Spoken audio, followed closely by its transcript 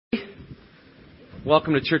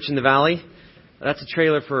Welcome to Church in the Valley. That's a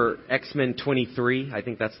trailer for X-Men 23. I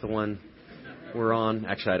think that's the one we're on.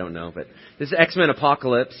 Actually, I don't know, but this is X-Men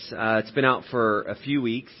Apocalypse. It's been out for a few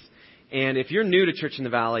weeks. And if you're new to Church in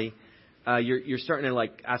the Valley, you're starting to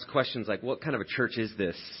ask questions like, what kind of a church is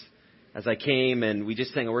this? As I came and we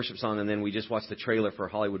just sang a worship song and then we just watched the trailer for a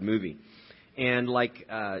Hollywood movie. And like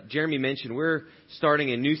Jeremy mentioned, we're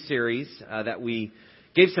starting a new series that we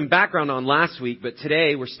gave some background on last week, but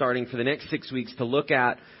today we're starting for the next 6 weeks to look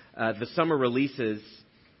at the summer releases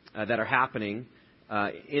that are happening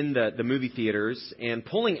in the movie theaters and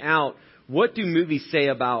pulling out what do movies say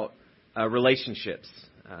about relationships,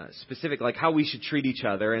 specific like how we should treat each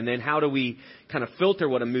other, and then how do we kind of filter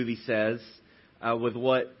what a movie says with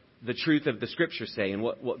what the truth of the Scriptures say and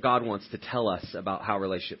what God wants to tell us about how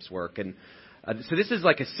relationships work. And so this is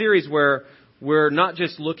like a series where we're not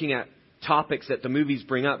just looking at topics that the movies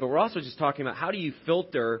bring up, but we're also just talking about how do you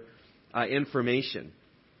filter information.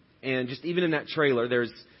 And just even in that trailer,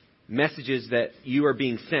 there's messages that you are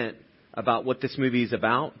being sent about what this movie is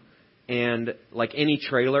about. And like any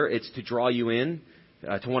trailer, it's to draw you in,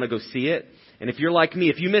 to want to go see it. And if you're like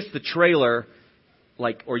me, if you miss the trailer,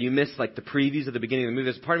 or you miss the previews at the beginning of the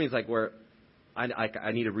movie, there's part of me is where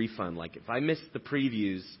I need a refund. Like if I miss the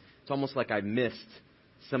previews, it's almost like I missed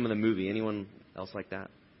some of the movie. Anyone else like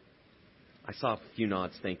that? I saw a few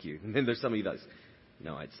nods, thank you. And then there's some of you that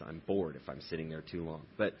no, I'm bored if I'm sitting there too long.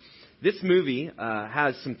 But this movie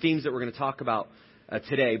has some themes that we're going to talk about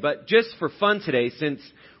today. But just for fun today, since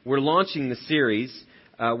we're launching the series,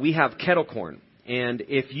 we have kettle corn. And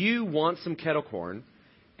if you want some kettle corn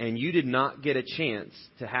and you did not get a chance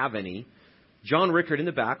to have any, John Rickard in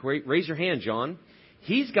the back, raise your hand, John.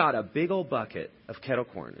 He's got a big old bucket of kettle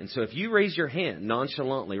corn. And so if you raise your hand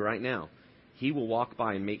nonchalantly right now, he will walk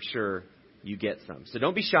by and make sure you get some. So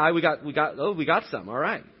don't be shy. We got some. All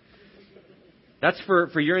right. That's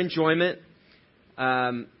for your enjoyment.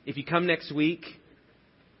 If you come next week,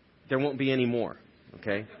 there won't be any more.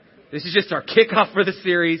 Okay. This is just our kickoff for the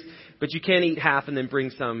series, but you can eat half and then bring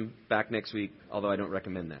some back next week, although I don't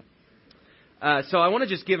recommend that. So I want to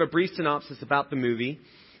just give a brief synopsis about the movie.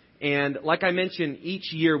 And like I mentioned,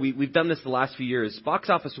 each year, we've done this the last few years, Box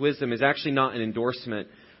Office Wisdom is actually not an endorsement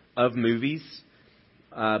of movies.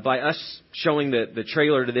 By us showing the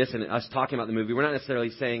trailer to this and us talking about the movie, we're not necessarily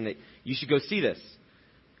saying that you should go see this,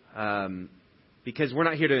 because we're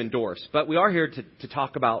not here to endorse. But we are here to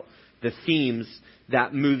talk about the themes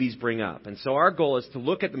that movies bring up. And so our goal is to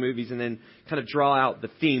look at the movies and then kind of draw out the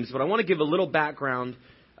themes. But I want to give a little background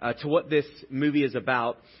to what this movie is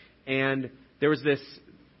about. And there was this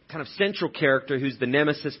kind of central character who's the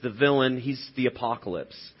nemesis, the villain. He's the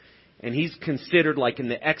Apocalypse. And he's considered, in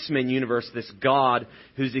the X-Men universe, this god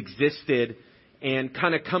who's existed and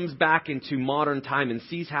kind of comes back into modern time and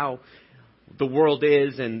sees how the world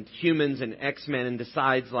is and humans and X-Men and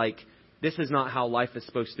decides, this is not how life is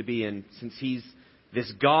supposed to be. And since he's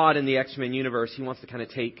this god in the X-Men universe, he wants to kind of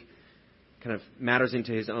take matters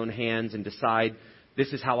into his own hands and decide,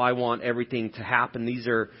 this is how I want everything to happen. These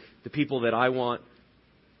are the people that I want,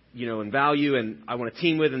 and value, and I want to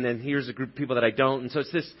team with, and then here's a group of people that I don't. And so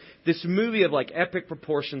it's this movie of epic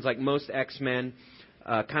proportions, like most X-Men,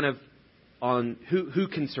 kind of on who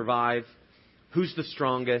can survive, who's the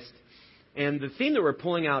strongest. And the theme that we're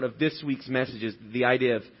pulling out of this week's message is the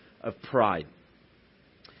idea of pride.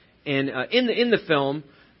 And in the film,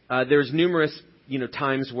 there's numerous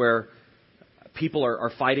times where people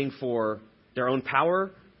are fighting for their own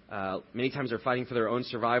power. Many times they're fighting for their own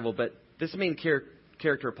survival. But this main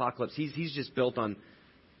character Apocalypse, he's just built on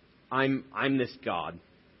I'm this god,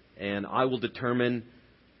 and I will determine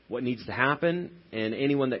what needs to happen, and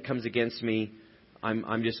anyone that comes against me,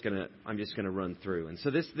 I'm just gonna run through. And so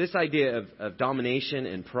this idea of domination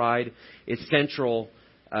and pride is central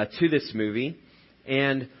to this movie.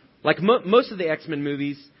 And like most of the X-Men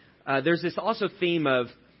movies, there's this also theme of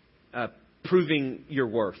proving your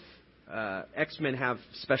worth. X-Men have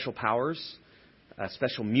special powers.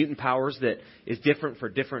 Special mutant powers that is different for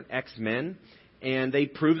different X-Men. And they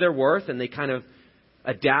prove their worth and they kind of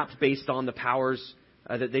adapt based on the powers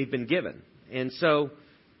that they've been given. And so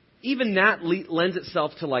even that lends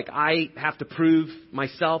itself to I have to prove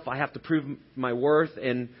myself, I have to prove my worth,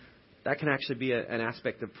 and that can actually be an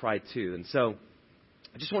aspect of pride too. And so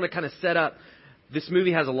I just want to kind of set up, this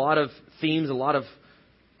movie has a lot of themes, a lot of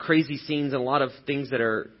crazy scenes, and a lot of things that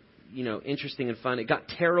are, interesting and fun. It got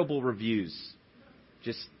terrible reviews.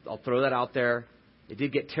 I'll throw that out there. It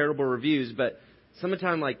did get terrible reviews, but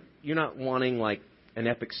sometimes you're not wanting an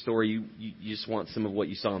epic story. You just want some of what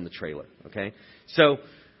you saw in the trailer. Okay, so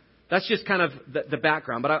that's just kind of the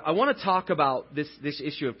background. But I want to talk about this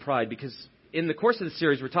issue of pride because in the course of the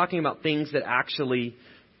series, we're talking about things that actually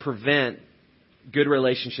prevent good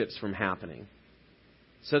relationships from happening.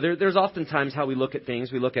 So there's oftentimes how we look at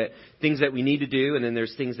things. We look at things that we need to do, and then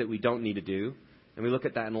there's things that we don't need to do. And we look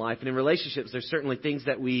at that in life. And in relationships, there's certainly things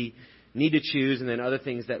that we need to choose, and then other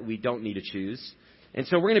things that we don't need to choose. And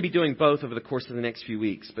so we're going to be doing both over the course of the next few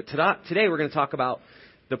weeks. But today we're going to talk about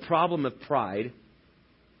the problem of pride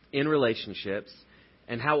in relationships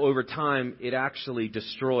and how over time it actually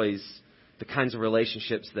destroys the kinds of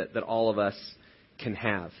relationships that all of us can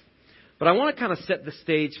have. But I want to kind of set the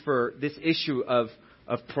stage for this issue of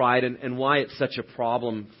pride and why it's such a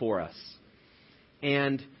problem for us.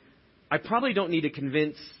 And I probably don't need to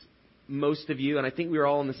convince most of you, and I think we're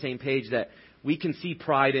all on the same page, that we can see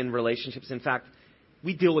pride in relationships. In fact,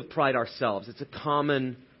 we deal with pride ourselves. It's a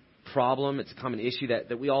common problem. It's a common issue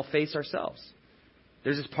that we all face ourselves.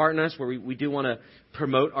 There's this part in us where we do want to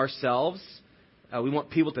promote ourselves. We want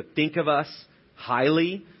people to think of us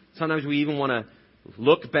highly. Sometimes we even want to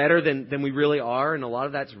look better than we really are, and a lot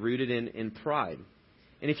of that's rooted in pride.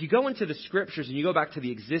 And if you go into the Scriptures and you go back to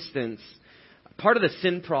the existence, part of the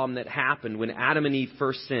sin problem that happened when Adam and Eve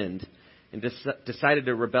first sinned and decided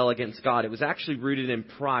to rebel against God, it was actually rooted in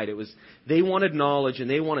pride. It was they wanted knowledge and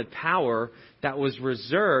they wanted power that was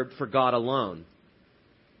reserved for God alone.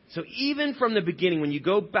 So even from the beginning, when you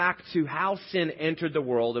go back to how sin entered the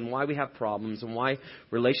world and why we have problems and why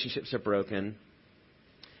relationships are broken,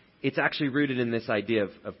 it's actually rooted in this idea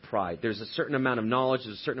of pride. There's a certain amount of knowledge,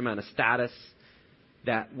 there's a certain amount of status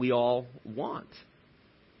that we all want.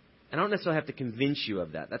 I don't necessarily have to convince you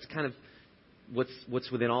of that. That's kind of what's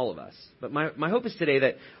within all of us. But my hope is today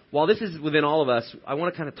that while this is within all of us, I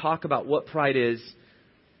want to kind of talk about what pride is,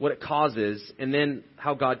 what it causes, and then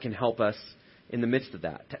how God can help us in the midst of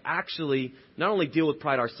that. To actually not only deal with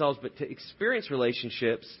pride ourselves, but to experience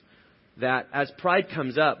relationships that as pride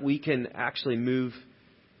comes up, we can actually move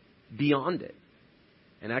beyond it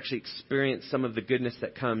and actually experience some of the goodness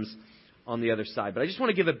that comes on the other side. But I just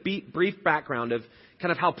want to give a brief background of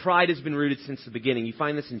kind of how pride has been rooted since the beginning. You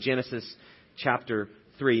find this in Genesis chapter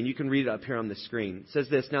 3, and you can read it up here on the screen. It says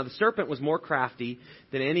this: "Now the serpent was more crafty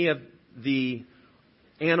than any of the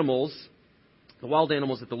animals, the wild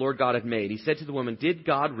animals that the Lord God had made. He said to the woman, 'Did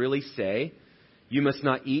God really say, you must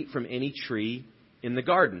not eat from any tree in the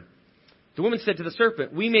garden?' The woman said to the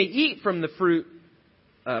serpent, 'We may eat from the fruit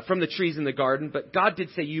from the trees in the garden, but God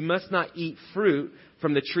did say you must not eat fruit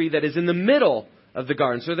from the tree that is in the middle of the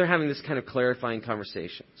garden.'" So they're having this kind of clarifying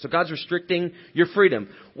conversation. So God's restricting your freedom.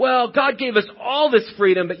 Well, God gave us all this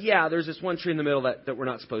freedom, but yeah, there's this one tree in the middle that we're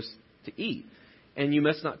not supposed to eat. And you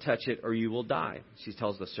must not touch it or you will die, she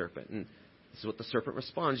tells the serpent. And this is what the serpent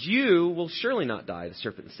responds. "You will surely not die," the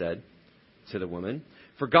serpent said to the woman.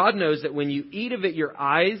 "For God knows that when you eat of it, your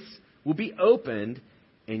eyes will be opened,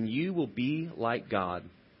 and you will be like God,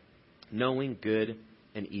 knowing good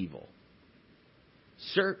and evil."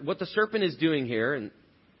 What the serpent is doing here, in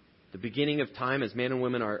the beginning of time as man and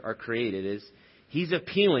women are created, is he's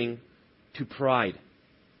appealing to pride.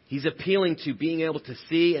 He's appealing to being able to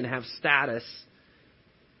see and have status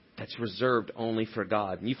that's reserved only for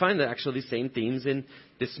God. And you find that actually the same themes in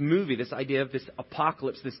this movie, this idea of this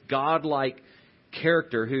apocalypse, this godlike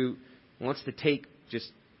character who wants to take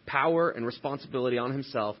just power and responsibility on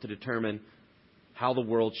himself to determine how the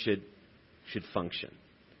world should function.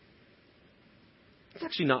 It's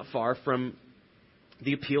actually not far from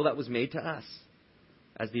the appeal that was made to us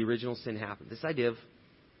as the original sin happened. This idea of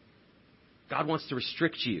God wants to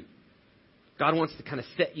restrict you. God wants to kind of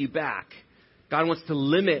set you back. God wants to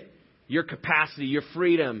limit your capacity, your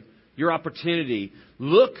freedom, your opportunity.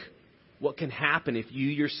 Look what can happen if you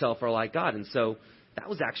yourself are like God. And so that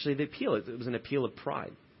was actually the appeal. It was an appeal of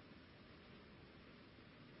pride.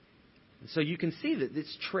 And so you can see that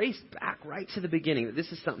it's traced back right to the beginning, that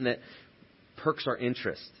this is something that perks our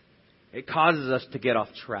interest. It causes us to get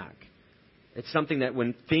off track. It's something that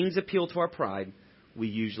when things appeal to our pride, we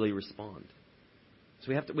usually respond. So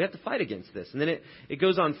we have to fight against this. And then it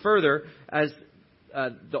goes on further as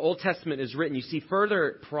the Old Testament is written. You see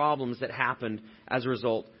further problems that happened as a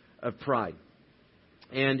result of pride.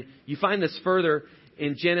 And you find this further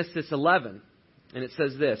in Genesis 11. And it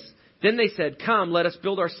says this: "Then they said, 'Come, let us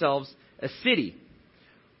build ourselves a city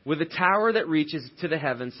with a tower that reaches to the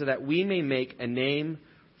heavens so that we may make a name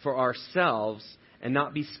for ourselves and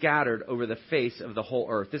not be scattered over the face of the whole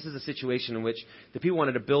earth.'" This is a situation in which the people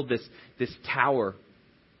wanted to build this tower,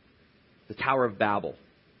 the Tower of Babel.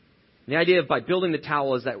 And the idea of by building the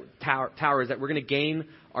tower is that we're going to gain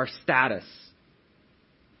our status.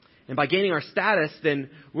 And by gaining our status, then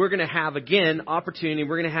we're going to have, again, opportunity.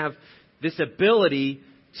 We're going to have this ability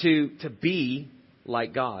to be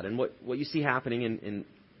like God. And what you see happening in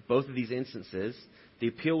both of these instances, the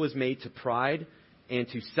appeal was made to pride and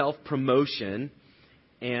to self-promotion,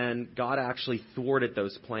 and God actually thwarted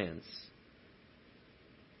those plans.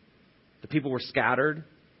 The people were scattered,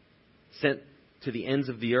 sent to the ends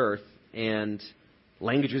of the earth, and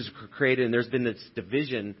languages were created, and there's been this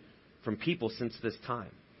division from people since this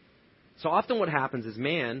time. So often what happens is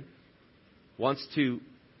man wants to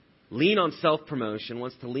lean on self-promotion,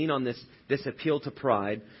 wants to lean on this appeal to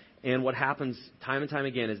pride, and what happens time and time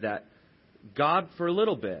again is that God, for a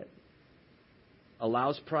little bit,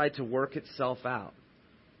 allows pride to work itself out.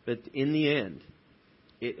 But in the end,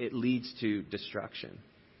 it leads to destruction.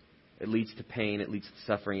 It leads to pain. It leads to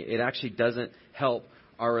suffering. It actually doesn't help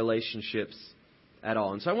our relationships at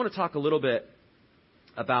all. And so I want to talk a little bit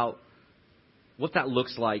about what that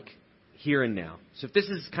looks like here and now. So if this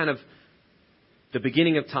is kind of the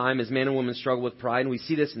beginning of time as man and woman struggle with pride, and we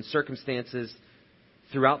see this in circumstances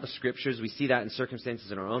throughout the Scriptures, we see that in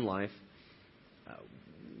circumstances in our own life,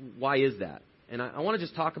 why is that? And I want to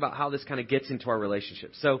just talk about how this kind of gets into our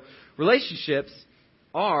relationships. So relationships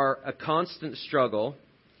are a constant struggle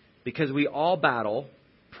because we all battle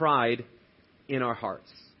pride in our hearts.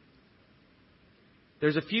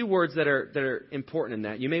 There's a few words that are important in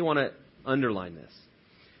that. You may want to underline this.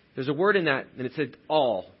 There's a word in that, and it said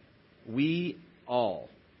all. We all.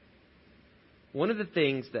 One of the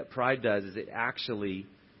things that pride does is it actually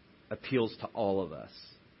appeals to all of us.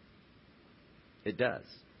 It does.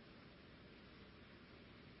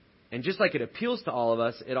 And just like it appeals to all of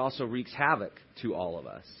us, it also wreaks havoc to all of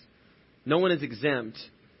us. No one is exempt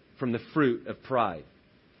from the fruit of pride.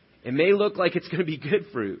 It may look like it's going to be good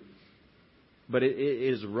fruit, but it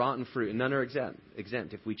is rotten fruit, and none are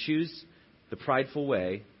exempt. If we choose the prideful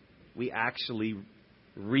way, we actually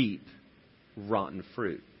reap rotten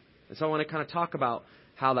fruit. And so I want to kind of talk about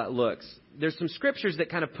how that looks. There's some scriptures that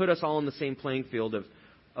kind of put us all on the same playing field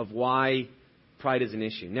of why pride is an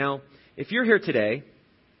issue. Now, if you're here today,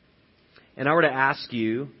 and I were to ask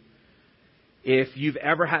you if you've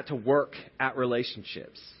ever had to work at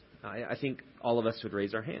relationships, I think all of us would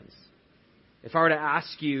raise our hands. If I were to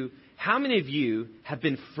ask you, how many of you have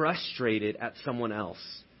been frustrated at someone else?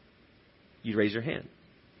 You'd raise your hand,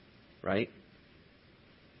 right?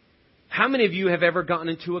 How many of you have ever gotten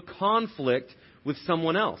into a conflict with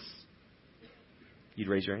someone else? You'd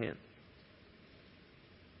raise your hand.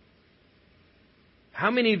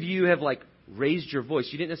 How many of you have raised your voice?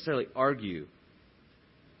 You didn't necessarily argue,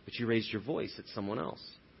 but you raised your voice at someone else.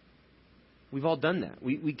 We've all done that.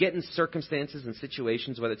 We get in circumstances and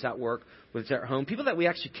situations, whether it's at work, whether it's at home, people that we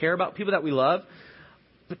actually care about, people that we love,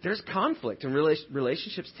 but there's conflict, and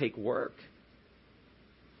relationships take work.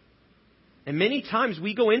 And many times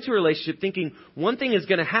we go into a relationship thinking one thing is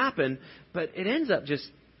going to happen, but it ends up just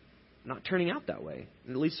not turning out that way.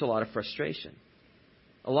 And it leads to a lot of frustration.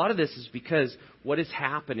 A lot of this is because what is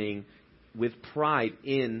happening with pride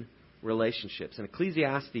in relationships. And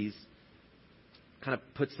Ecclesiastes kind of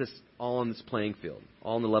puts this all on this playing field,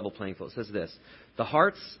 all on the level playing field. It says this: the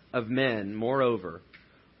hearts of men, moreover,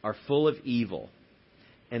 are full of evil,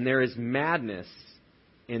 and there is madness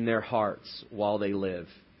in their hearts while they live,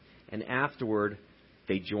 and afterward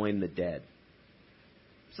they join the dead.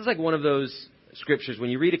 This is like one of those scriptures.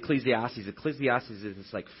 When you read Ecclesiastes is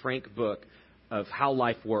this frank book of how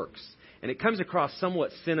life works. And it comes across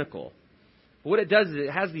somewhat cynical. But what it does is it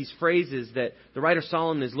has these phrases that the writer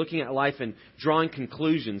Solomon is looking at life and drawing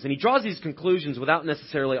conclusions. And he draws these conclusions without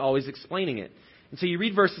necessarily always explaining it. And so you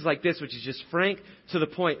read verses like this, which is just frank to the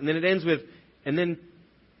point, and then it ends with, and then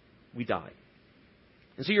we die.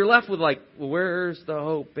 And so you're left with where's the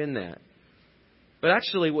hope in that? But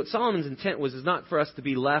actually what Solomon's intent was is not for us to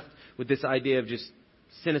be left with this idea of just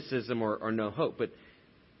cynicism or no hope, but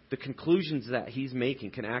the conclusions that he's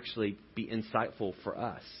making can actually be insightful for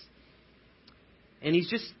us. And he's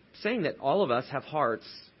just saying that all of us have hearts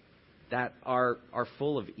that are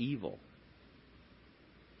full of evil.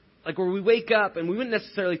 Where we wake up and we wouldn't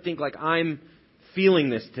necessarily think I'm feeling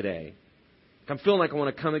this today. I'm feeling like I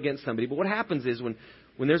want to come against somebody. But what happens is when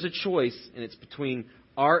there's a choice and it's between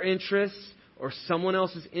our interests or someone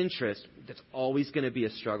else's interest, that's always going to be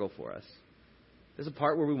a struggle for us. There's a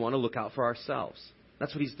part where we want to look out for ourselves.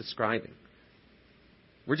 That's what he's describing.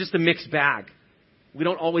 We're just a mixed bag. We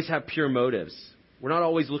don't always have pure motives. We're not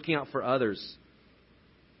always looking out for others.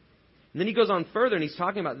 And then he goes on further and he's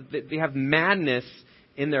talking about that they have madness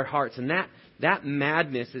in their hearts. And that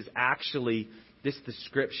madness is actually this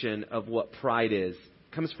description of what pride is.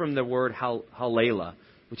 It comes from the word halela,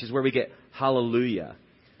 which is where we get hallelujah.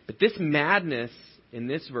 But this madness in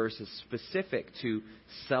this verse is specific to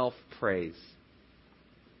self-praise.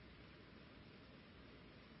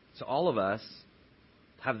 So all of us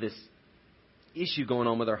have this issue going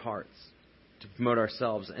on with our hearts to promote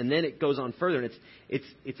ourselves. And then it goes on further, and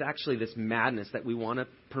it's actually this madness that we want to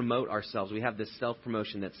promote ourselves. We have this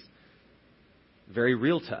self-promotion that's very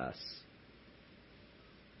real to us.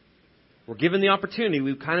 We're given the opportunity.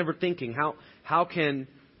 We kind of are thinking, how can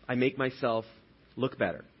I make myself look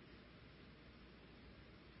better?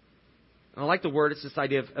 And I like the word. It's this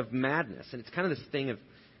idea of madness. And it's kind of this thing of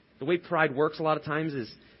the way pride works a lot of times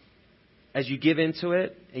is as you give into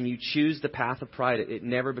it and you choose the path of pride, it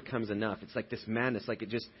never becomes enough. It's like this madness, like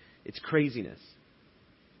it's craziness.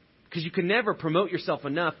 Because you can never promote yourself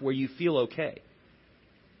enough where you feel okay.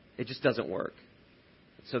 It just doesn't work.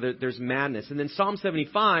 So there's madness. And then Psalm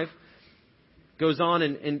 75 goes on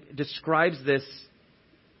and describes this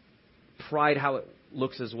pride, how it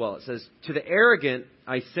looks as well. It says, to the arrogant,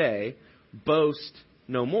 I say, boast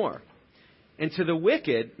no more. And to the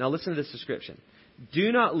wicked, now listen to this description,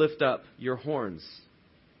 do not lift up your horns.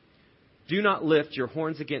 Do not lift your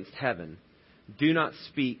horns against heaven. Do not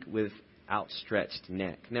speak with outstretched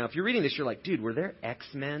neck. Now, if you're reading this, you're like, dude, were there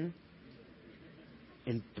X-Men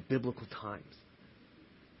in the biblical times?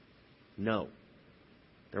 No,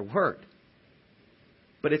 there weren't.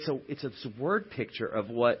 But it's a word picture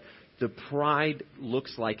of what the pride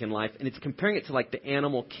looks like in life. And it's comparing it to like the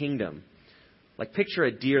animal kingdom. Like picture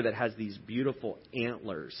a deer that has these beautiful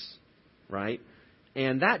antlers, right?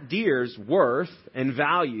 And that deer's worth and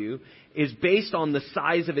value is based on the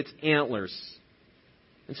size of its antlers.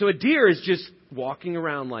 And so a deer is just walking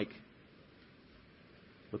around like,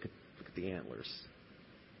 look at the antlers.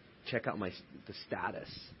 Check out the status.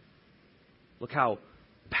 Look how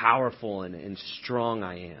powerful and strong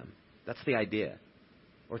I am. That's the idea.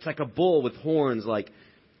 Or it's like a bull with horns, like,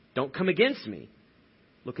 don't come against me.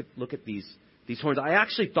 Look at these horns. I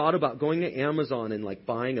actually thought about going to Amazon and like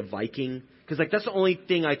buying a Viking, because like that's the only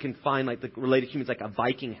thing I can find like the related humans, like a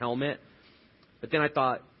Viking helmet. But then I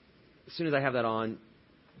thought, as soon as I have that on,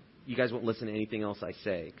 you guys won't listen to anything else I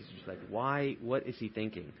say, because you're just like, why? What is he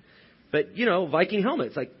thinking? But Viking helmet,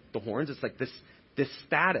 it's like the horns. It's like this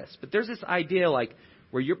status. But there's this idea like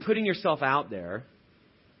where you're putting yourself out there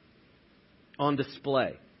on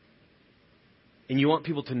display. And you want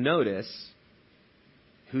people to notice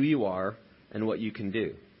who you are and what you can do.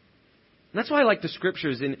 And that's why I like the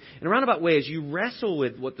Scriptures in a roundabout way. As you wrestle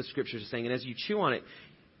with what the Scriptures are saying and as you chew on it,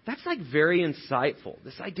 that's like very insightful.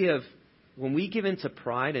 This idea of when we give into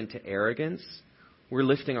pride and to arrogance, we're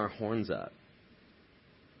lifting our horns up.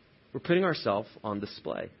 We're putting ourselves on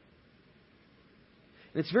display.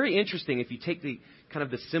 And it's very interesting if you take the kind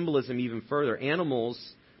of the symbolism even further. Animals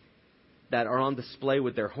that are on display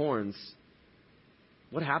with their horns,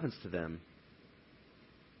 what happens to them?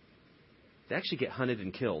 They actually get hunted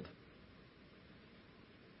and killed.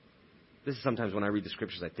 This is sometimes when I read the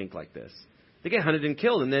Scriptures, I think like this. They get hunted and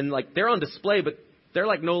killed, and then like they're on display, but they're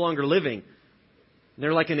like no longer living.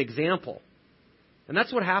 They're like an example. And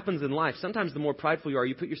that's what happens in life. Sometimes the more prideful you are,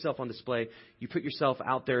 you put yourself on display, you put yourself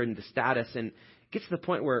out there in the status, and it gets to the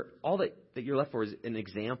point where all that you're left for is an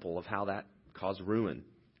example of how that caused ruin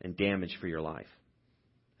and damage for your life.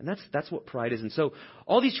 And that's what pride is. And so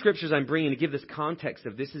all these Scriptures I'm bringing to give this context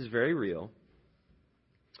of this is very real.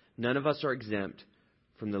 None of us are exempt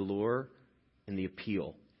from the lure and the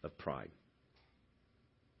appeal of pride.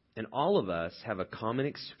 And all of us have a common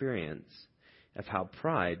experience of how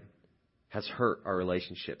pride has hurt our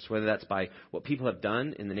relationships, whether that's by what people have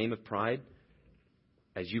done in the name of pride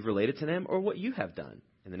as you've related to them, or what you have done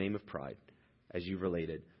in the name of pride as you've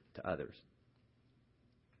related to others.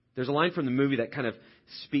 There's a line from the movie that kind of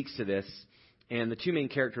speaks to this, and the two main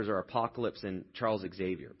characters are Apocalypse and Charles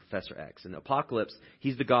Xavier, Professor X. And Apocalypse,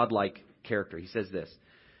 he's the godlike character. He says this,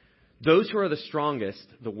 those who are the strongest,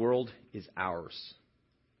 the world is ours.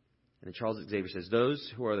 And then Charles Xavier says,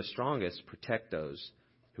 those who are the strongest protect those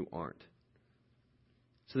who aren't.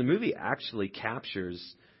 So the movie actually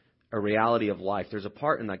captures a reality of life. There's a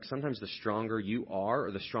part in like sometimes the stronger you are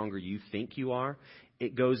or the stronger you think you are,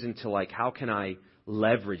 it goes into like how can I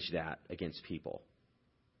leverage that against people.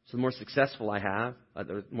 So the more successful I have,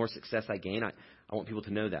 the more success I gain, I want people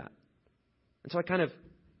to know that. And so I kind of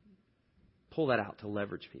pull that out to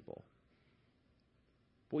leverage people.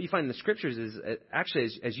 But what you find in the Scriptures is actually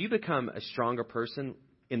as you become a stronger person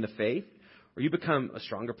in the faith, or you become a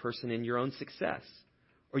stronger person in your own success,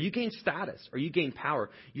 or you gain status, or you gain power,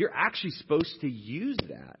 you're actually supposed to use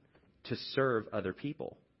that to serve other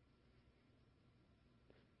people.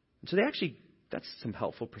 And so that's some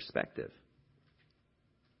helpful perspective.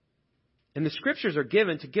 And the Scriptures are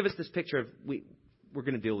given to give us this picture of we're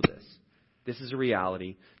going to deal with this. This is a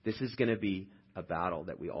reality. This is going to be a battle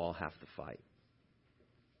that we all have to fight.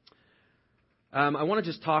 I want to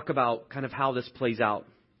just talk about kind of how this plays out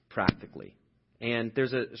practically. And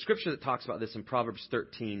there's a scripture that talks about this in Proverbs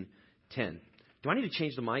 13:10. Do I need to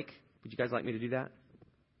change the mic? Would you guys like me to do that?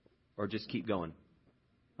 Or just keep going?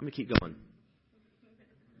 I'm going to keep going.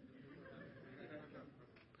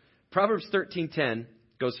 Proverbs 13:10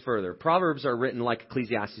 goes further. Proverbs are written like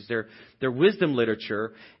Ecclesiastes. They're wisdom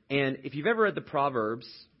literature. And if you've ever read the Proverbs,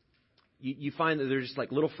 you find that they're just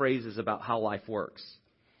like little phrases about how life works.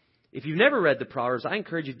 If you've never read the Proverbs, I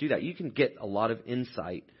encourage you to do that. You can get a lot of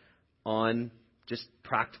insight on just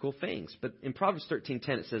practical things. But in Proverbs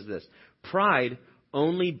 13:10, it says this: pride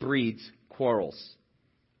only breeds quarrels,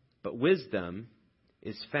 but wisdom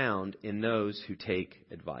is found in those who take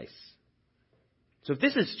advice. So if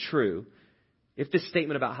this is true, if this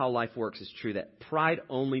statement about how life works is true, that pride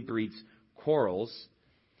only breeds quarrels,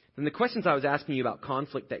 then the questions I was asking you about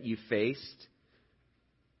conflict that you faced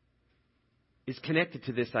is connected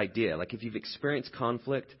to this idea. Like if you've experienced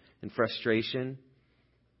conflict and frustration,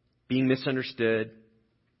 being misunderstood,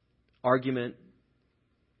 argument,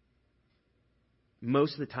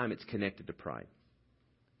 most of the time it's connected to pride.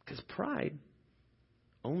 Because pride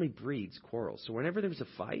only breeds quarrels. So whenever there's a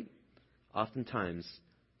fight, oftentimes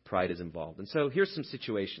pride is involved. And so here's some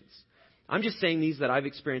situations. I'm just saying these that I've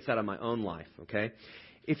experienced out of my own life, okay?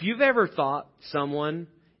 If you've ever thought someone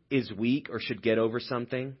is weak or should get over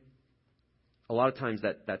something, a lot of times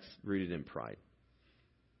that's rooted in pride.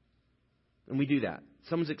 And we do that.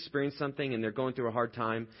 Someone's experienced something and they're going through a hard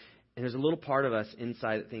time, and there's a little part of us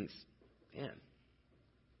inside that thinks, man,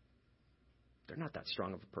 they're not that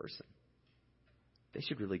strong of a person. They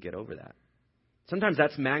should really get over that. Sometimes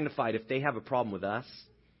that's magnified if they have a problem with us.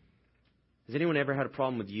 Has anyone ever had a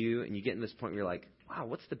problem with you and you get in this point where you're like, wow,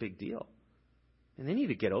 what's the big deal? And they need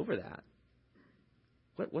to get over that.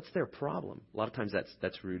 What's their problem? A lot of times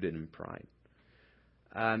that's rooted in pride.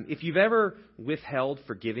 If you've ever withheld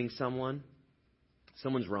forgiving someone's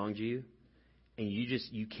wronged you, and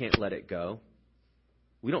you can't let it go,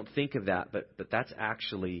 we don't think of that, but that's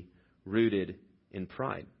actually rooted in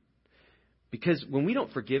pride. Because when we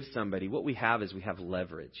don't forgive somebody, what we have is we have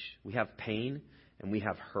leverage. We have pain and we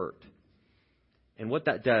have hurt. And what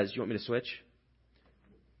that does, you want me to switch?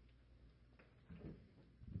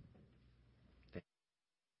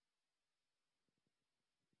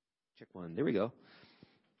 Check one. There we go.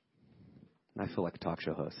 I feel like a talk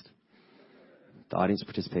show host. The audience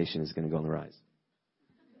participation is going to go on the rise.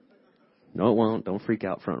 No, it won't. Don't freak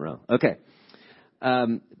out, front row. Okay.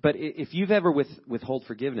 But if you've ever withhold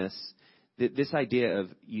forgiveness, this idea of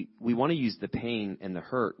we want to use the pain and the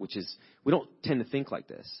hurt, which is, we don't tend to think like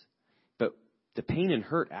this, but the pain and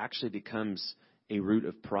hurt actually becomes a root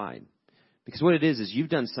of pride. Because what it is you've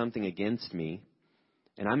done something against me,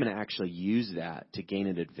 and I'm going to actually use that to gain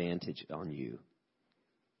an advantage on you.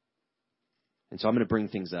 And so I'm going to bring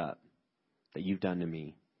things up that you've done to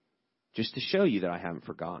me just to show you that I haven't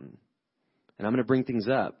forgotten. And I'm going to bring things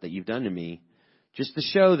up that you've done to me just to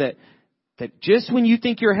show that just when you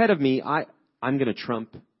think you're ahead of me, I'm going to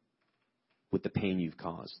trump with the pain you've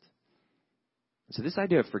caused. So this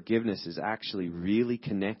idea of forgiveness is actually really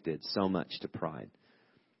connected so much to pride.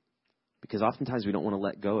 Because oftentimes we don't want to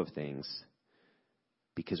let go of things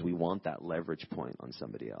because we want that leverage point on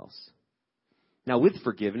somebody else. Now, with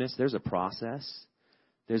forgiveness, there's a process.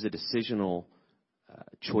 There's a decisional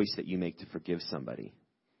choice that you make to forgive somebody.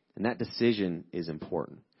 And that decision is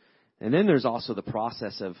important. And then there's also the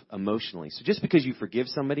process of emotionally. So just because you forgive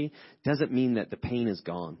somebody doesn't mean that the pain is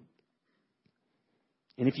gone.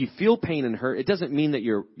 And if you feel pain and hurt, it doesn't mean that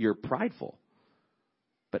you're prideful.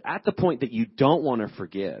 But at the point that you don't want to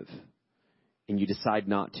forgive and you decide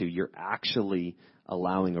not to, you're actually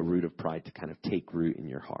allowing a root of pride to kind of take root in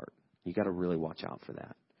your heart. You got to really watch out for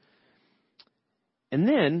that. And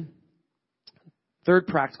then, third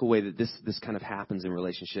practical way that this kind of happens in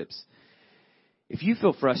relationships, if you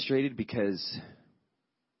feel frustrated because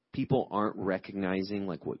people aren't recognizing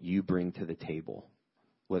like what you bring to the table,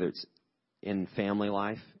 whether it's in family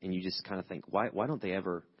life, and you just kind of think, why don't they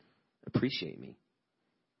ever appreciate me?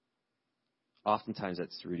 Oftentimes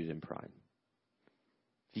that's rooted in pride.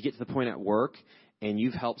 If you get to the point at work and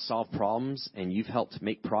you've helped solve problems and you've helped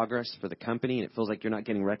make progress for the company and it feels like you're not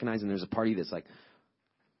getting recognized, and there's a party that's like,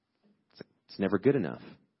 it's never good enough.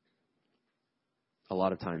 A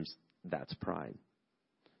lot of times that's pride.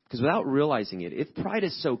 Because without realizing it, if pride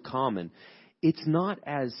is so common, it's not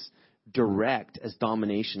as direct as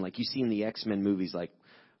domination like you see in the X-Men movies. Like,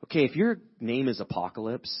 okay, if your name is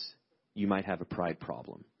Apocalypse, you might have a pride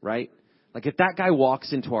problem, right? Like if that guy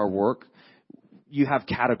walks into our work, you have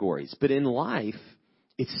categories. But in life,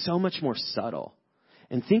 it's so much more subtle.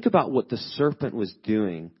 And think about what the serpent was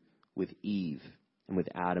doing with Eve and with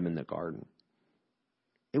Adam in the garden.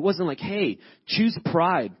 It wasn't like, hey, choose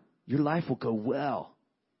pride. Your life will go well.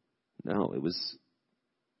 No, it was,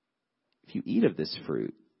 if you eat of this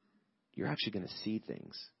fruit, you're actually going to see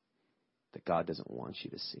things that God doesn't want you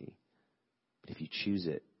to see. But if you choose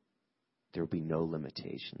it, there will be no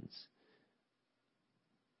limitations.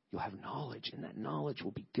 You'll have knowledge, and that knowledge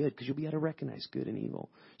will be good because you'll be able to recognize good and evil.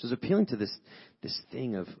 So it's appealing to this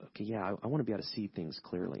thing of, okay, yeah, I want to be able to see things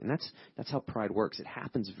clearly. And that's how pride works. It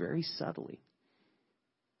happens very subtly.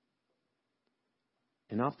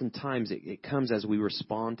 And oftentimes it comes as we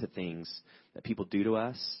respond to things that people do to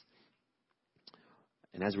us.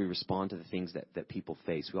 And as we respond to the things that people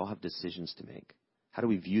face, we all have decisions to make. How do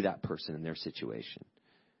we view that person in their situation?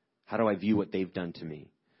 How do I view what they've done to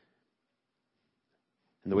me?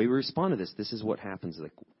 And the way we respond to this is what happens,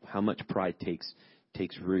 like how much pride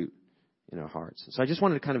takes root in our hearts. So I just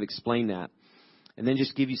wanted to kind of explain that and then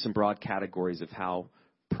just give you some broad categories of how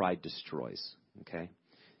pride destroys, okay?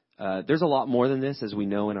 There's a lot more than this, as we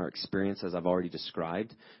know in our experience, as I've already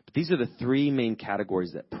described. But these are the three main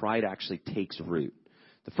categories that pride actually takes root.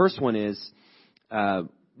 The first one is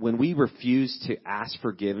when we refuse to ask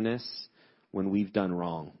forgiveness when we've done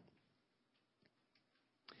wrong.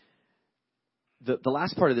 The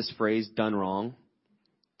last part of this phrase, done wrong,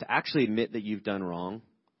 to actually admit that you've done wrong,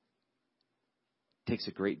 takes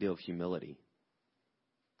a great deal of humility.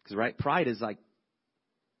 Because, right, pride is like,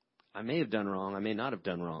 I may have done wrong, I may not have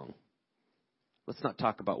done wrong. Let's not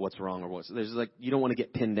talk about what's wrong or what's... There's like, you don't want to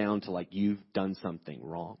get pinned down to like you've done something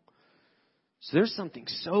wrong. So there's something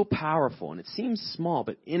so powerful, and it seems small,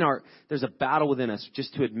 but there's a battle within us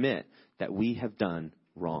just to admit that we have done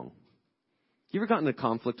wrong. You ever gotten in a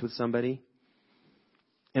conflict with somebody,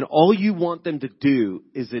 and all you want them to do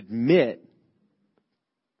is admit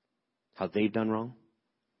how they've done wrong?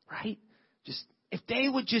 Right? Just if they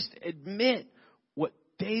would just admit what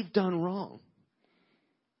they've done wrong.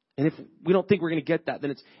 And if we don't think we're going to get that,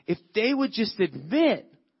 then it's if they would just admit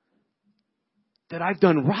that I've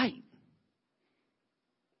done right.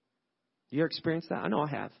 You ever experienced that? I know I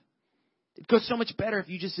have. It goes so much better if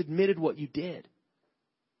you just admitted what you did.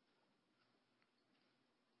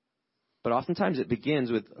 But oftentimes it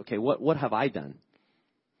begins with, okay, what have I done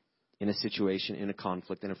in a situation, in a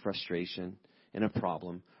conflict, in a frustration, in a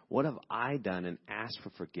problem? What have I done, and ask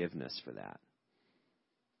for forgiveness for that?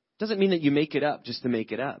 Doesn't mean that you make it up just to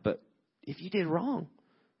make it up, but if you did wrong,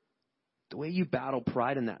 the way you battle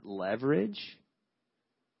pride and that leverage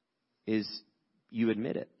is you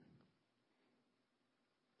admit it.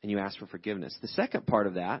 And you ask for forgiveness. The second part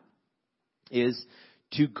of that is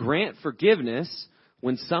to grant forgiveness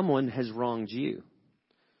when someone has wronged you.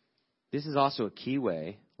 This is also a key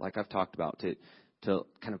way, like I've talked about, to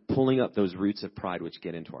kind of pulling up those roots of pride which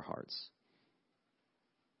get into our hearts.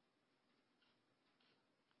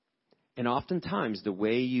 And oftentimes, the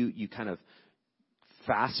way you kind of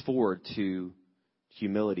fast forward to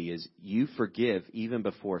humility is you forgive even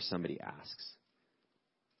before somebody asks.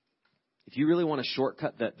 If you really want to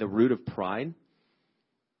shortcut the root of pride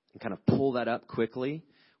and kind of pull that up quickly,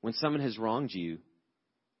 when someone has wronged you,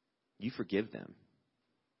 you forgive them.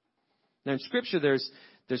 Now, in Scripture, there's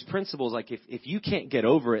principles like if you can't get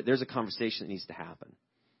over it, there's a conversation that needs to happen.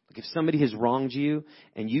 Like if somebody has wronged you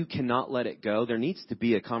and you cannot let it go, there needs to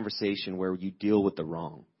be a conversation where you deal with the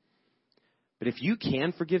wrong. But if you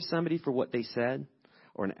can forgive somebody for what they said,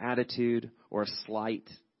 or an attitude, or a slight,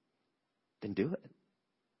 then do it.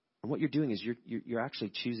 And what you're doing is you're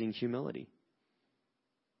actually choosing humility.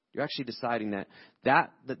 You're actually deciding that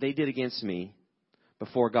they did against me,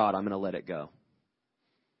 before God, I'm going to let it go.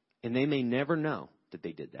 And they may never know that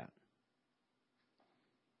they did that.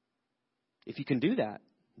 If you can do that,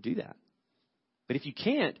 do that. But if you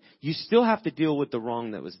can't, you still have to deal with the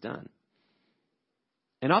wrong that was done.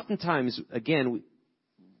 And oftentimes, again,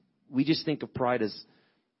 we just think of pride as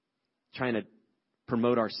trying to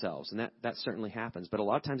promote ourselves. And that certainly happens. But a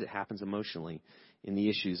lot of times it happens emotionally in the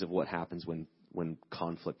issues of what happens when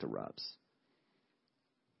conflict erupts.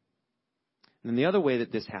 And then the other way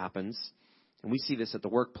that this happens, and we see this at the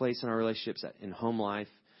workplace, in our relationships, in home life,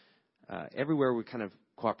 everywhere we're kind of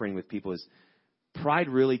cooperating with people, is pride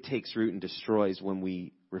really takes root and destroys when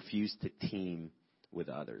we refuse to team with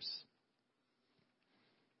others.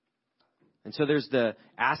 And so there's the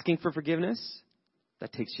asking for forgiveness.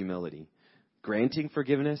 That takes humility. Granting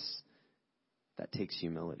forgiveness. That takes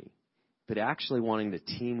humility. But actually wanting to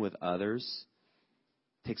team with others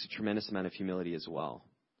takes a tremendous amount of humility as well.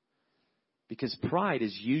 Because pride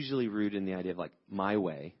is usually rooted in the idea of like, my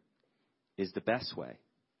way is the best way.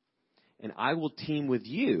 And I will team with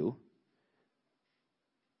you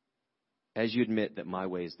as you admit that my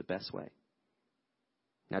way is the best way.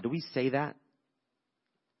 Now, do we say that?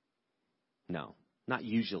 No, not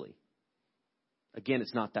usually. Again,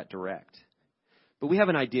 it's not that direct. But we have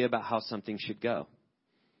an idea about how something should go.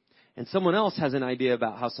 And someone else has an idea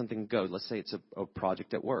about how something goes. Let's say it's a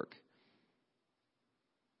project at work.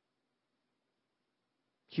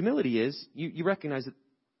 Humility is, you recognize that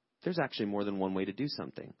there's actually more than one way to do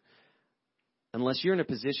something. Unless you're in a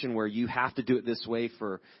position where you have to do it this way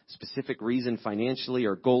for a specific reason, financially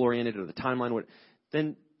or goal-oriented or the timeline,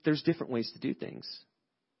 then there's different ways to do things.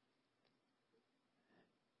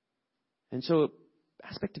 And so,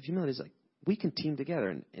 aspect of humility is like, we can team together,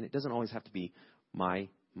 and it doesn't always have to be my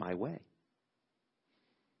way.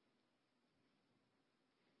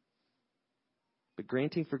 But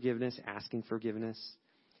granting forgiveness, asking forgiveness,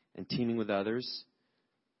 and teaming with others,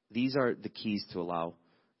 these are the keys to allow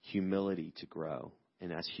humility to grow.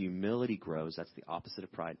 And as humility grows, that's the opposite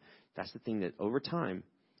of pride. That's the thing that over time,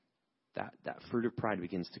 that fruit of pride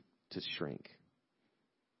begins to shrink.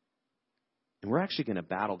 And we're actually going to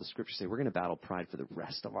battle, the scriptures say, we're going to battle pride for the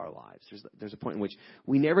rest of our lives. There's a point in which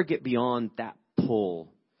we never get beyond that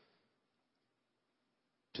pull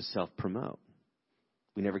to self-promote.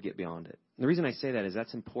 We never get beyond it. And the reason I say that is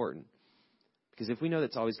that's important. Because if we know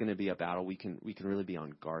that's always going to be a battle, we can really be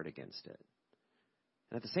on guard against it.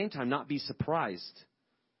 And at the same time, not be surprised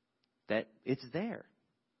that it's there.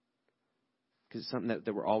 Because it's something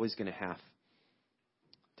that we're always going to have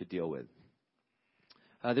to deal with.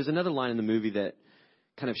 There's another line in the movie that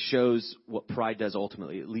kind of shows what pride does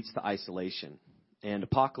ultimately. It leads to isolation. And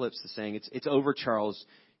Apocalypse is saying, it's over, Charles,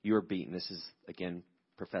 you're beaten. This is, again,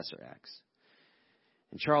 Professor X.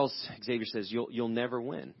 And Charles Xavier says, you'll never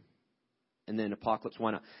win. And then Apocalypse,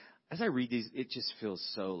 why not? As I read these, it just feels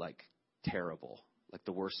so, terrible. Like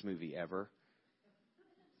the worst movie ever.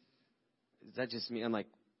 Is that just me? I'm like,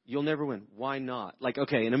 you'll never win. Why not?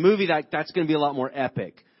 Okay, in a movie that's going to be a lot more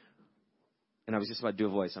epic. And I was just about to do a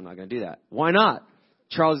voice. I'm not going to do that. Why not?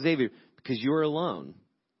 Charles Xavier, because you're alone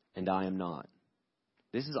and I am not.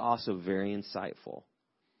 This is also very insightful.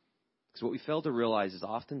 Because what we fail to realize is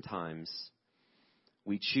oftentimes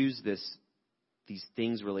we choose these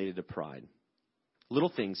things related to pride.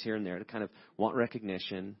 Little things here and there to kind of want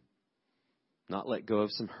recognition, not let go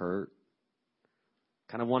of some hurt,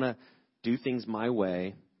 kind of want to do things my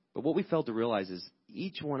way. But what we failed to realize is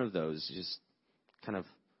each one of those is just kind of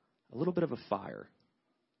a little bit of a fire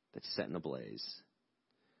that's set in a blaze.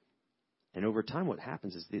 And over time, what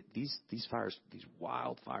happens is that these fires, these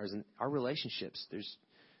wildfires in our relationships, there's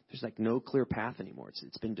no clear path anymore.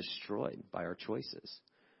 It's been destroyed by our choices.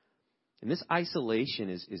 And this isolation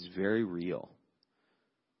is very real.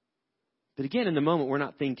 But again, in the moment, we're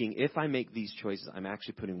not thinking, if I make these choices, I'm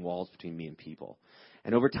actually putting walls between me and people.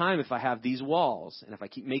 And over time, if I have these walls, and if I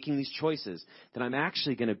keep making these choices, then I'm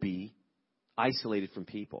actually going to be isolated from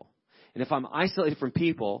people. And if I'm isolated from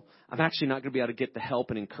people, I'm actually not going to be able to get the help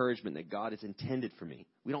and encouragement that God has intended for me.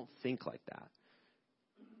 We don't think like that.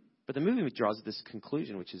 But the movie draws this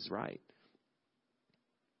conclusion, which is right.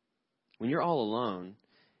 When you're all alone,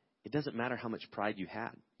 it doesn't matter how much pride you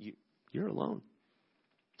had. You're alone.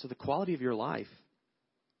 So the quality of your life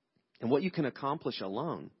and what you can accomplish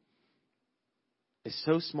alone is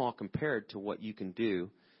so small compared to what you can do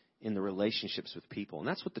in the relationships with people. And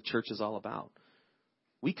that's what the church is all about.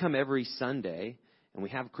 We come every Sunday and we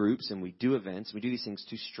have groups and we do events. We do these things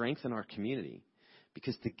to strengthen our community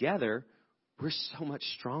because together we're so much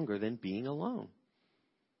stronger than being alone.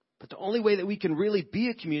 But the only way that we can really be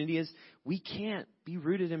a community is we can't be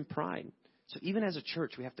rooted in pride. So even as a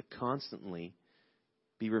church, we have to constantly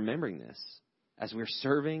be remembering this. As we're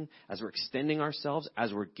serving, as we're extending ourselves,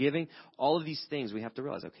 as we're giving, all of these things, we have to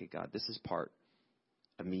realize, okay, God, this is part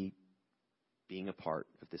of me being a part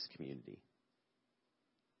of this community.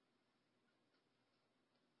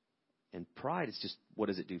 And pride is just, what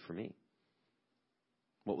does it do for me?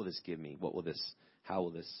 What will this give me? How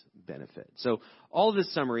will this benefit? So all of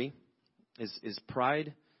this summary is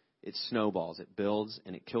pride. It snowballs, it builds,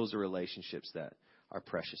 and it kills the relationships that are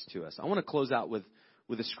precious to us. I want to close out with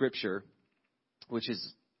a scripture, which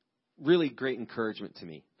is really great encouragement to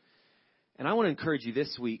me. And I want to encourage you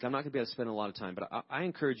this week. I'm not going to be able to spend a lot of time, but I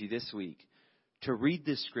encourage you this week to read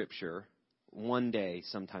this scripture one day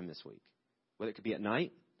sometime this week. Whether it could be at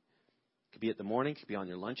night, it could be at the morning, it could be on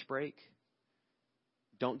your lunch break.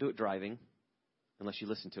 Don't do it driving unless you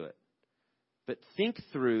listen to it. But think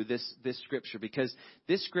through this scripture, because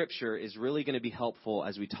this scripture is really going to be helpful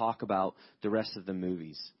as we talk about the rest of the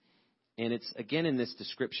movies. And it's, again, in this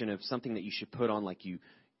description of something that you should put on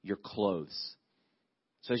your clothes.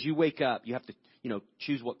 So as you wake up, you have to,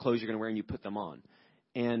 choose what clothes you're going to wear and you put them on.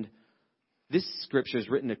 And This scripture is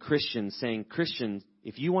written to Christians saying, Christians,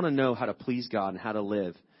 if you want to know how to please God and how to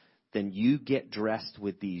live, then you get dressed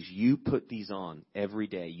with these. You put these on every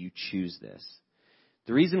day. You choose this.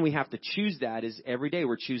 The reason we have to choose that is every day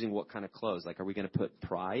we're choosing what kind of clothes. Like, are we going to put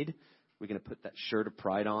pride? We're going to put that shirt of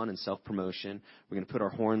pride on and self-promotion. We're going to put our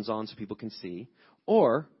horns on so people can see.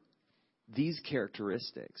 Or these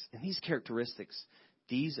characteristics. And these characteristics,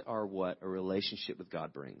 these are what a relationship with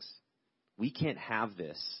God brings. We can't have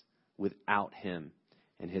this without Him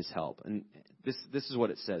and His help. And this is what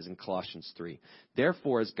it says in Colossians 3.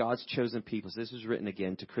 Therefore, as God's chosen people, this is written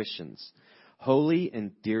again to Christians, holy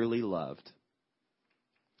and dearly loved,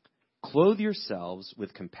 clothe yourselves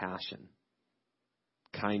with compassion,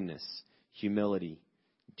 kindness, humility,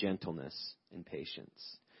 gentleness, and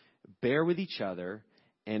patience. Bear with each other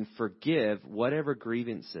and forgive whatever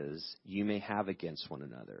grievances you may have against one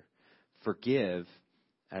another. Forgive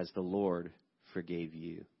as the Lord forgave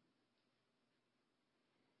you.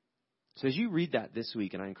 So as you read that this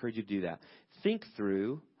week, and I encourage you to do that, think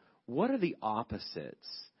through what are the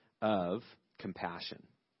opposites of compassion?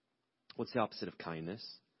 What's the opposite of kindness?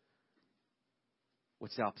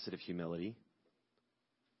 What's the opposite of humility?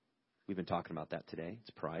 We've been talking about that today.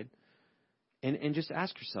 It's pride. And just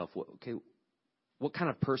ask yourself, what kind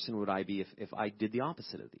of person would I be if I did the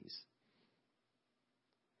opposite of these?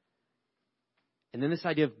 And then this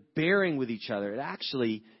idea of bearing with each other, it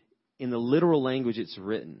actually, in the literal language it's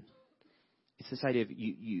written, it's this idea of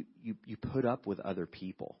you put up with other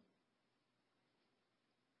people.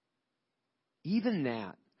 Even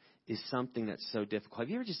that is something that's so difficult. Have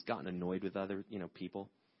you ever just gotten annoyed with other,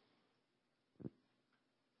 people?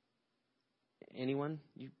 Anyone?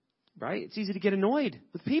 Right? It's easy to get annoyed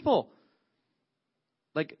with people.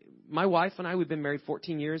 Like, my wife and I, we've been married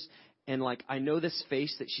 14 years, and, I know this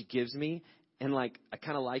face that she gives me, and, I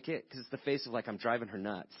kind of like it because it's the face of, I'm driving her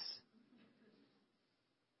nuts.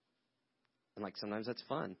 And, sometimes that's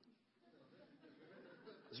fun.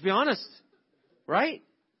 Let's be honest, right?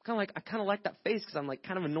 I kind of like that face because I'm,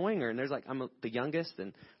 kind of annoying her. And there's, I'm the youngest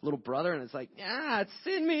and little brother, and it's it's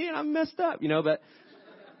in me, and I'm messed up, but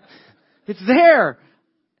it's there.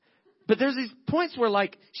 But there's these points where,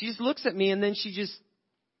 she just looks at me, and then she just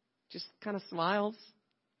kind of smiles.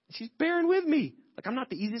 She's bearing with me. I'm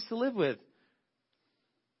not the easiest to live with.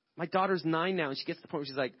 My daughter's 9 now, and she gets to the point where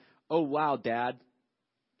she's like, oh, wow, Dad.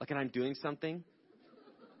 And I'm doing something.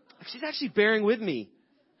 She's actually bearing with me.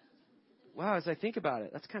 Wow, as I think about it,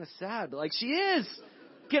 that's kind of sad. But, she is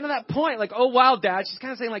getting to that point. Oh, wow, Dad. She's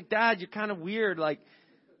kind of saying, Dad, you're kind of weird.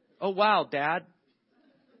 Oh, wow, Dad.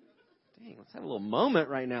 Dang, let's have a little moment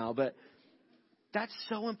right now. But that's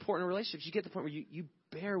so important in relationships. You get to the point where you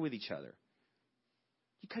bear with each other.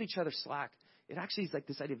 You cut each other slack. It actually is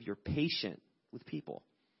this idea of you're patient with people.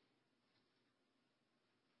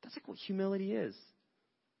 That's what humility is.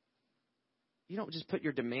 You don't just put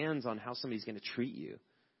your demands on how somebody's going to treat you.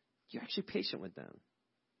 You're actually patient with them.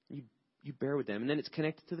 You bear with them. And then it's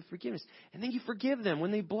connected to the forgiveness. And then you forgive them.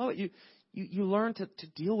 When they blow it, you learn to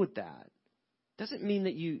deal with that. Doesn't mean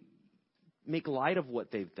that you make light of what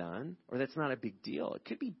they've done or that's not a big deal. It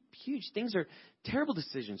could be huge. Terrible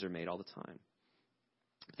decisions are made all the time.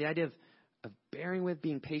 But the idea of bearing with,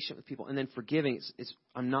 being patient with people, and then forgiving,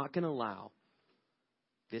 I'm not going to allow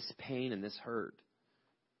this pain and this hurt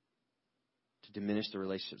to diminish the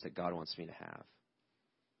relationships that God wants me to have.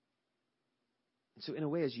 And so in a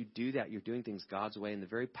way, as you do that, you're doing things God's way, and the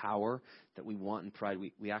very power that we want in pride,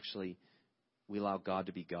 we allow God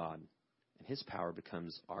to be God. And His power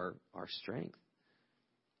becomes our strength.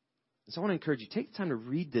 And so I want to encourage you, take the time to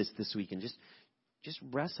read this week and just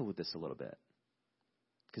wrestle with this a little bit.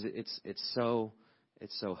 Because it's so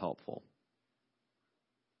helpful.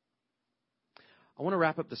 I want to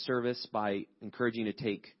wrap up the service by encouraging you to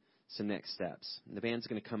take some next steps. And the band's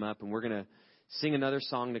going to come up, and we're going to sing another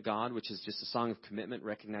song to God, which is just a song of commitment,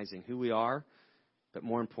 recognizing who we are, but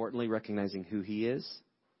more importantly, recognizing who He is.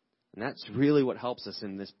 And that's really what helps us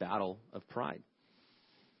in this battle of pride.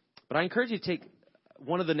 But I encourage you to take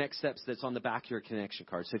one of the next steps that's on the back of your connection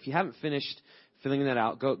card. So if you haven't finished filling that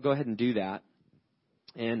out, go ahead and do that.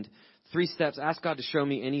 And 3 steps: ask God to show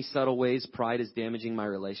me any subtle ways pride is damaging my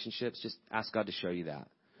relationships. Just ask God to show you that.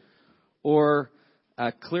 Or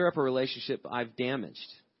clear up a relationship I've damaged.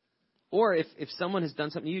 Or if someone has done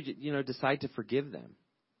something to you, decide to forgive them.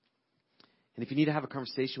 And if you need to have a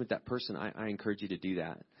conversation with that person, I encourage you to do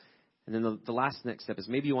that. And then the last next step is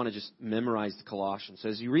maybe you want to just memorize Colossians. So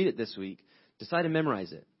as you read it this week, decide to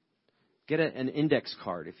memorize it. Get an index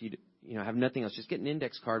card. If you have nothing else, just get an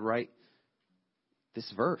index card, write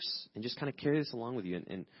this verse, and just kind of carry this along with you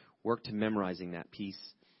and work to memorizing that piece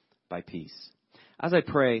by piece. as I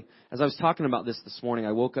pray, as I was talking about this morning,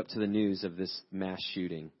 I woke up to the news of this mass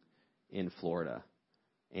shooting in Florida.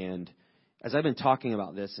 And as I've been talking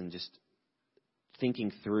about this and just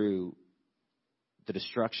thinking through the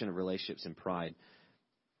destruction of relationships and pride,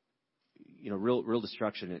 real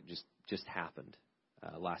destruction, it just happened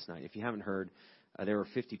last night. If you haven't heard, there were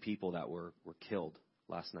 50 people that were killed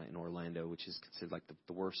last night in Orlando, which is considered like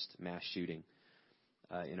the worst mass shooting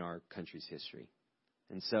in our country's history.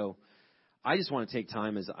 And so I just want to take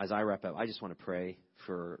time as I wrap up, I just want to pray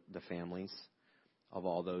for the families of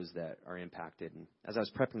all those that are impacted. And as I was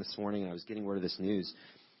prepping this morning and I was getting word of this news,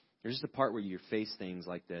 there's just a part where you face things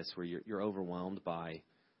like this, where you're overwhelmed by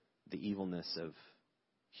the evilness of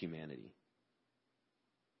humanity.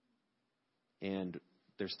 And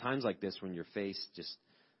there's times like this when you're faced just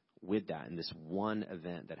with that and this one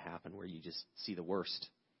event that happened where you just see the worst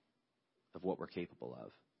of what we're capable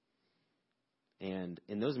of. And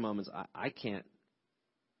in those moments, I can't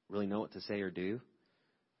really know what to say or do.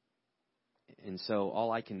 And so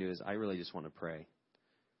all I can do is I really just want to pray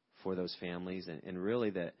for those families and really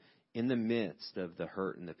that in the midst of the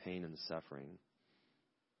hurt and the pain and the suffering,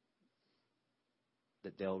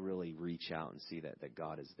 that they'll really reach out and see that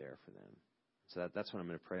God is there for them. So that's what I'm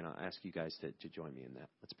going to pray, and I'll ask you guys to join me in that.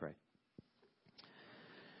 Let's pray.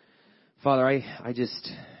 Father, I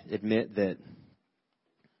just admit that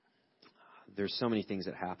there's so many things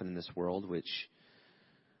that happen in this world which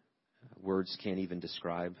words can't even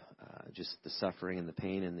describe, just the suffering and the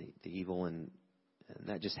pain and the evil, and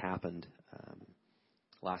that just happened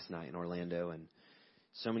last night in Orlando, and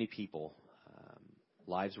so many people,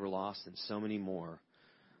 lives were lost, and so many more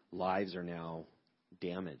lives are now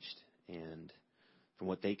damaged, and from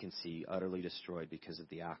what they can see, utterly destroyed because of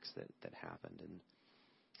the acts that happened. And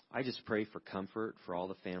I just pray for comfort for all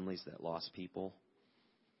the families that lost people.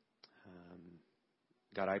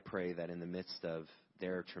 God, I pray that in the midst of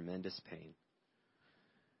their tremendous pain,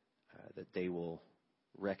 that they will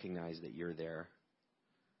recognize that you're there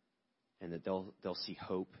and that they'll see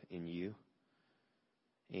hope in you.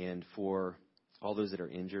 And for all those that are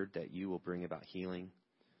injured, that you will bring about healing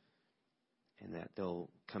and that they'll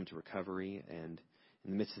come to recovery. And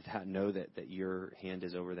in the midst of that, know that your hand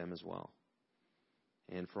is over them as well.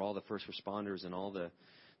 And for all the first responders and all the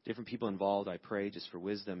different people involved, I pray just for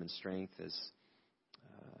wisdom and strength as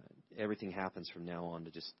everything happens from now on,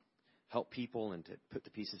 to just help people and to put the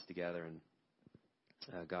pieces together.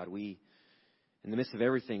 And God, in the midst of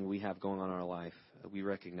everything we have going on in our life, we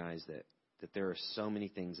recognize that there are so many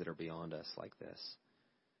things that are beyond us like this.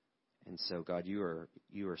 And so, God, you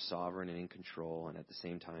are sovereign and in control, and at the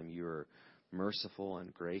same time, you are merciful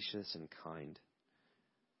and gracious and kind.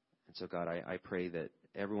 And so, God, I pray that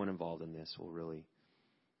everyone involved in this will really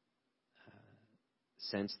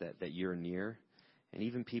sense that you're near, and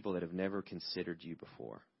even people that have never considered you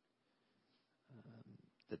before,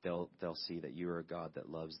 that they'll see that you are a God that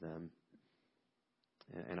loves them.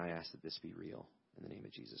 And I ask that this be real. In the name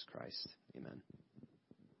of Jesus Christ, amen.